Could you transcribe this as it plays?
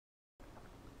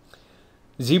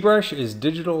ZBrush is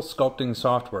digital sculpting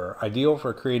software ideal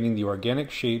for creating the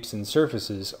organic shapes and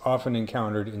surfaces often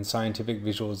encountered in scientific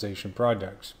visualization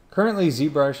projects. Currently,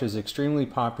 ZBrush is extremely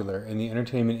popular in the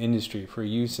entertainment industry for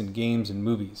use in games and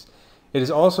movies. It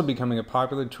is also becoming a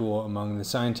popular tool among the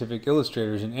scientific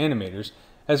illustrators and animators,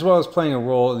 as well as playing a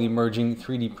role in the emerging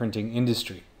 3D printing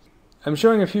industry. I'm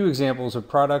showing a few examples of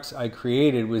products I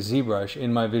created with ZBrush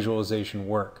in my visualization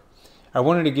work. I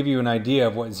wanted to give you an idea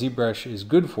of what ZBrush is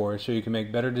good for so you can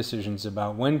make better decisions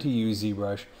about when to use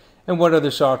ZBrush and what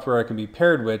other software it can be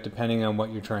paired with depending on what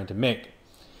you're trying to make.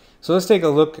 So let's take a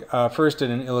look first at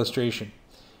an illustration.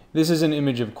 This is an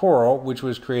image of coral which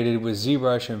was created with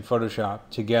ZBrush and Photoshop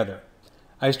together.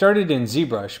 I started in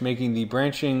ZBrush making the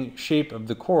branching shape of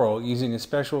the coral using a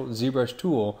special ZBrush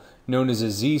tool known as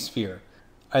a Z-sphere.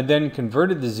 I then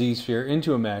converted the Z-sphere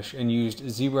into a mesh and used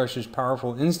ZBrush's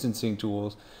powerful instancing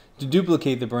tools to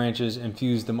duplicate the branches and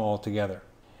fuse them all together.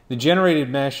 The generated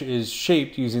mesh is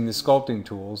shaped using the sculpting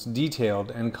tools, detailed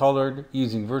and colored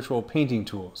using virtual painting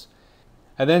tools.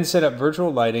 I then set up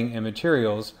virtual lighting and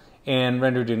materials and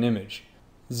rendered an image.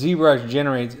 ZBrush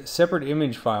generates separate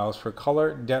image files for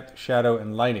color, depth, shadow,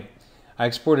 and lighting. I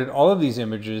exported all of these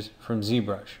images from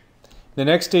ZBrush. The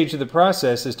next stage of the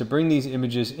process is to bring these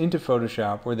images into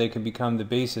Photoshop where they can become the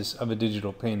basis of a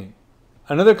digital painting.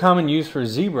 Another common use for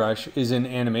ZBrush is in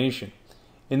animation.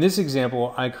 In this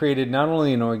example, I created not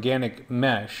only an organic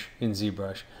mesh in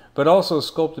ZBrush, but also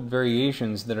sculpted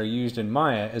variations that are used in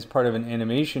Maya as part of an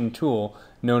animation tool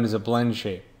known as a blend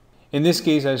shape. In this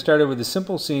case, I started with a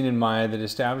simple scene in Maya that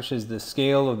establishes the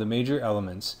scale of the major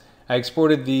elements. I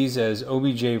exported these as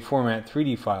OBJ format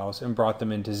 3D files and brought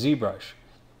them into ZBrush.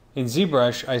 In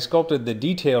ZBrush, I sculpted the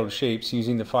detailed shapes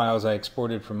using the files I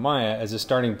exported from Maya as a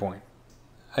starting point.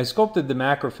 I sculpted the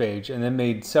macrophage and then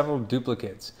made several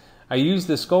duplicates. I used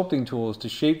the sculpting tools to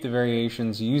shape the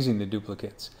variations using the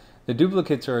duplicates. The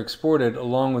duplicates are exported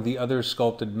along with the other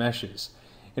sculpted meshes.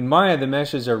 In Maya, the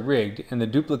meshes are rigged, and the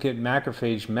duplicate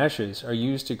macrophage meshes are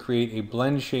used to create a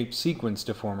blend-shaped sequence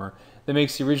deformer that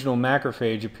makes the original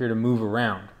macrophage appear to move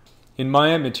around. In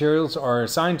Maya, materials are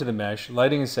assigned to the mesh,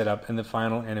 lighting is set up, and the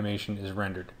final animation is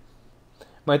rendered.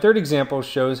 My third example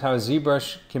shows how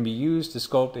ZBrush can be used to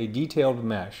sculpt a detailed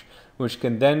mesh, which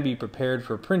can then be prepared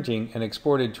for printing and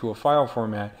exported to a file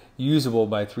format usable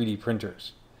by 3D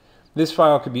printers. This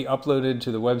file could be uploaded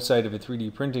to the website of a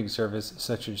 3D printing service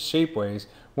such as Shapeways,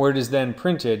 where it is then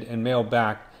printed and mailed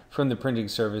back from the printing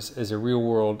service as a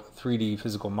real-world 3D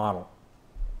physical model.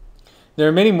 There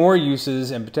are many more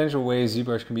uses and potential ways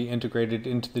ZBrush can be integrated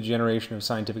into the generation of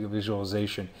scientific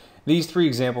visualization. These three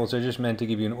examples are just meant to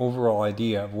give you an overall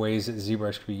idea of ways that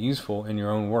ZBrush can be useful in your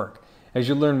own work. As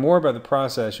you learn more about the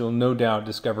process, you'll no doubt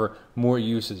discover more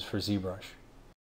uses for ZBrush.